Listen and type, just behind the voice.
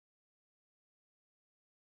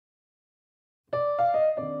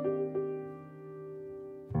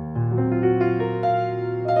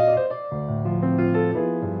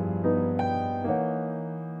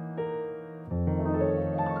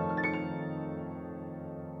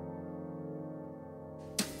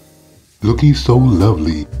Looking so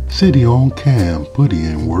lovely, sitting on cam, putting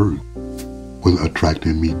in work. What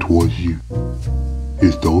attracted me towards you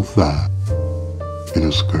is those thighs in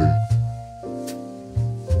a skirt.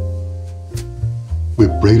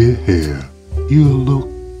 With braided hair, you look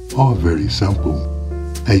all very simple.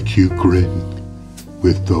 A cute grin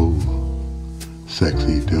with those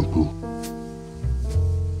sexy dimples.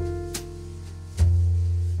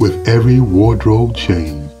 With every wardrobe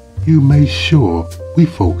change, you make sure we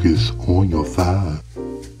focus on your thighs,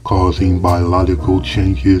 causing biological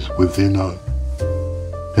changes within us.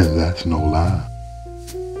 And that's no lie.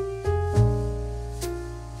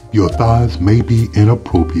 Your thighs may be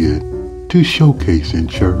inappropriate to showcase in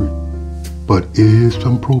church, but it is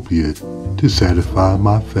appropriate to satisfy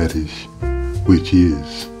my fetish, which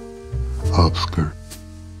is upskirt.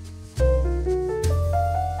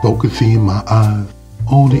 Focusing my eyes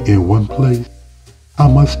only in one place, I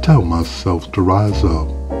must tell myself to rise up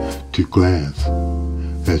to glance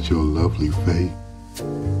at your lovely face.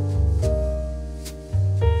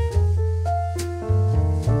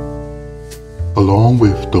 Along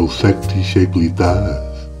with those sexy, shapely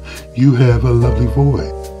thighs, you have a lovely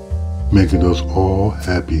voice, making us all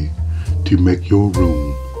happy to make your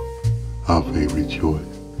room our favorite choice.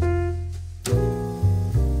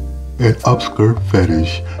 An upskirt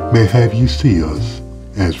fetish may have you see us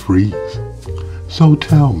as freaks. So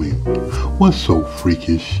tell me, what's so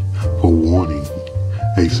freakish for wanting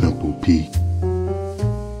a simple peek?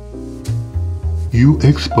 You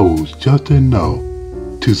expose just enough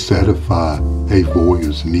to satisfy a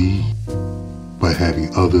voyeur's need, but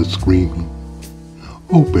having others screaming,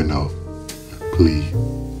 open up, please.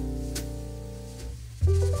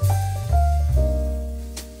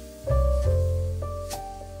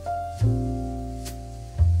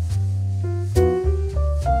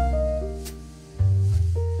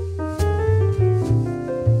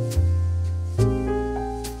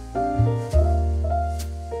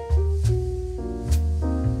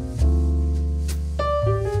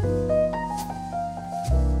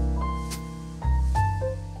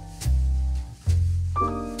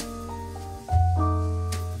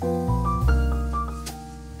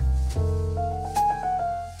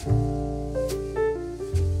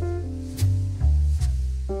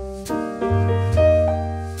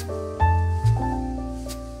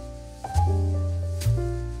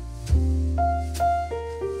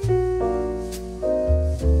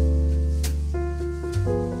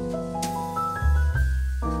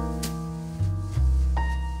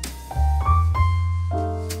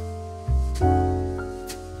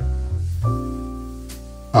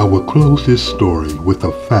 I will close this story with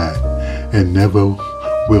a fact, and never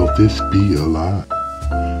will this be a lie.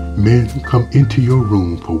 Men come into your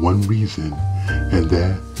room for one reason, and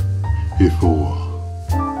that is for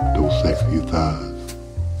those sexy thighs.